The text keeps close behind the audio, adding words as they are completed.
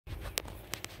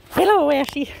Hello,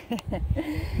 Ashy. I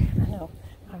know.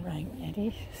 All right,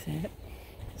 ready, set.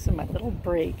 So my little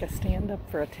break, I stand up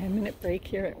for a 10-minute break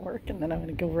here at work, and then I'm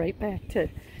going to go right back to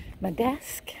my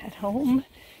desk at home,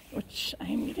 which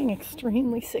I'm getting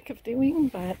extremely sick of doing,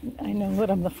 but I know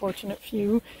that I'm the fortunate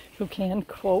few who can,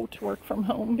 quote, work from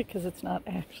home, because it's not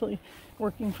actually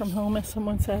working from home, as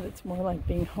someone said. It's more like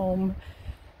being home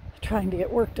trying to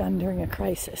get work done during a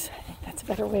crisis. I think that's a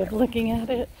better way of looking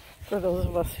at it for those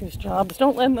of us whose jobs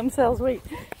don't lend themselves, wait,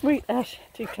 Ash,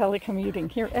 to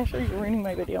telecommuting. Here, Ash, you're ruining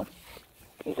my video.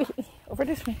 Wait, over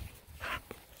this way.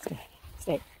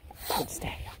 Stay. Good,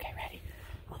 stay. Okay, ready.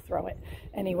 I'll throw it.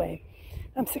 Anyway,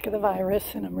 I'm sick of the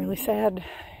virus, and I'm really sad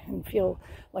and feel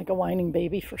like a whining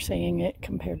baby for saying it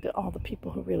compared to all the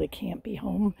people who really can't be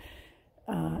home.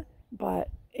 But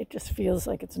it just feels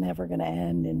like it's never going to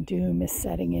end, and doom is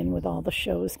setting in with all the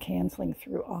shows canceling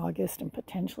through August and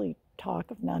potentially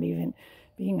talk of not even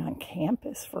being on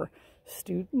campus for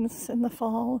students in the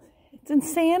fall. It's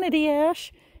insanity,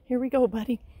 Ash. Here we go,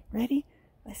 buddy. Ready?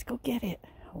 Let's go get it.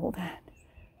 Hold on.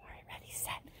 All right, ready,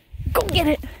 set. Go get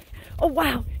it. Oh,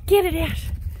 wow. Get it, Ash.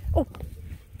 Oh,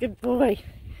 good boy.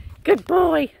 Good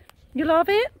boy. You love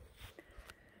it?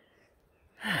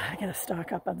 I gotta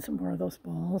stock up on some more of those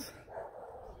balls.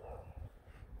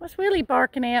 What's Willie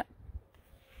barking at?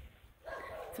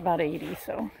 It's about 80,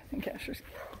 so I think Asher's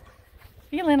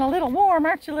feeling a little warm,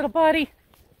 aren't you, little buddy?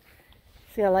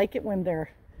 See, I like it when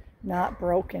they're not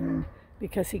broken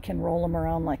because he can roll them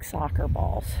around like soccer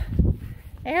balls.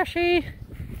 Ashy,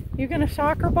 you gonna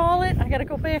soccer ball it? I gotta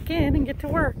go back in and get to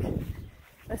work.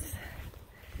 Let's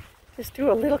just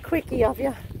do a little quickie of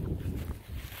you.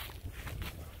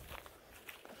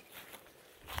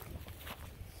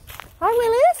 Hi,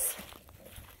 Willis.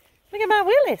 Look at my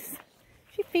Willis.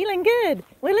 She's feeling good.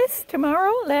 Willis,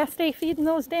 tomorrow, last day feeding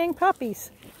those dang puppies.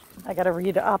 I got to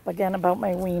read up again about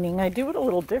my weaning. I do it a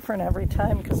little different every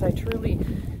time because I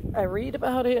read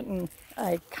about it and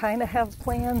I kind of have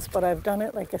plans, but I've done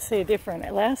it, like I say,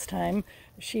 different. Last time,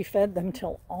 she fed them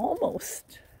till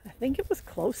almost, I think it was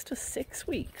close to 6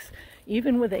 weeks,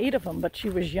 even with 8 of them, but she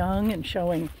was young and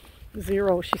showing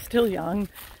 0. She's still young,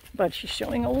 but she's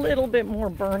showing a little bit more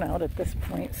burnout at this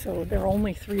point. So they're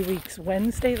only 3 weeks.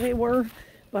 Wednesday they were,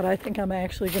 but I think I'm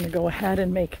actually going to go ahead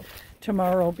and make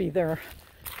tomorrow be their,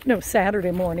 no,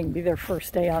 Saturday morning be their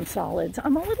first day on solids.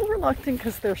 I'm a little reluctant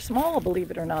because they're small, believe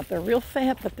it or not. They're real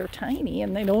fat, but they're tiny,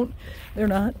 and they're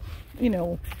not, you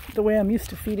know, the way I'm used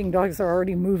to feeding dogs. Are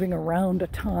already moving around a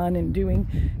ton and doing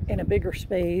in a bigger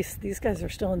space. These guys are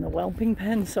still in the whelping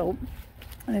pen, so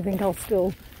I think I'll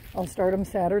start them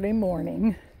Saturday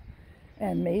morning.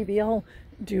 And maybe I'll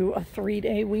do a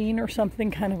 3-day wean or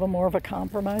something, kind of a more of a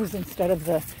compromise instead of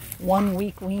the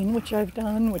 1-week wean, which I've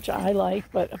done, which I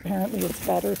like, but apparently it's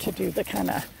better to do the kind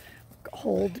of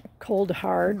cold,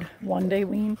 hard 1-day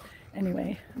wean.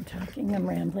 Anyway, I'm talking, I'm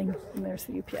rambling, and there's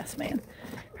the UPS man.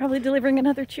 Probably delivering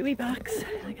another Chewy box.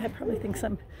 Like, I probably thinks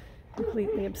I'm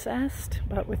completely obsessed,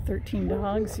 but with 13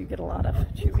 dogs, you get a lot of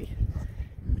Chewy,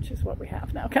 which is what we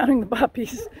have now, counting the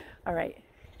puppies. All right.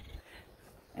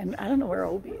 And I don't know where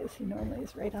Obi is. He normally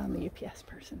is right on the UPS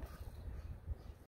person.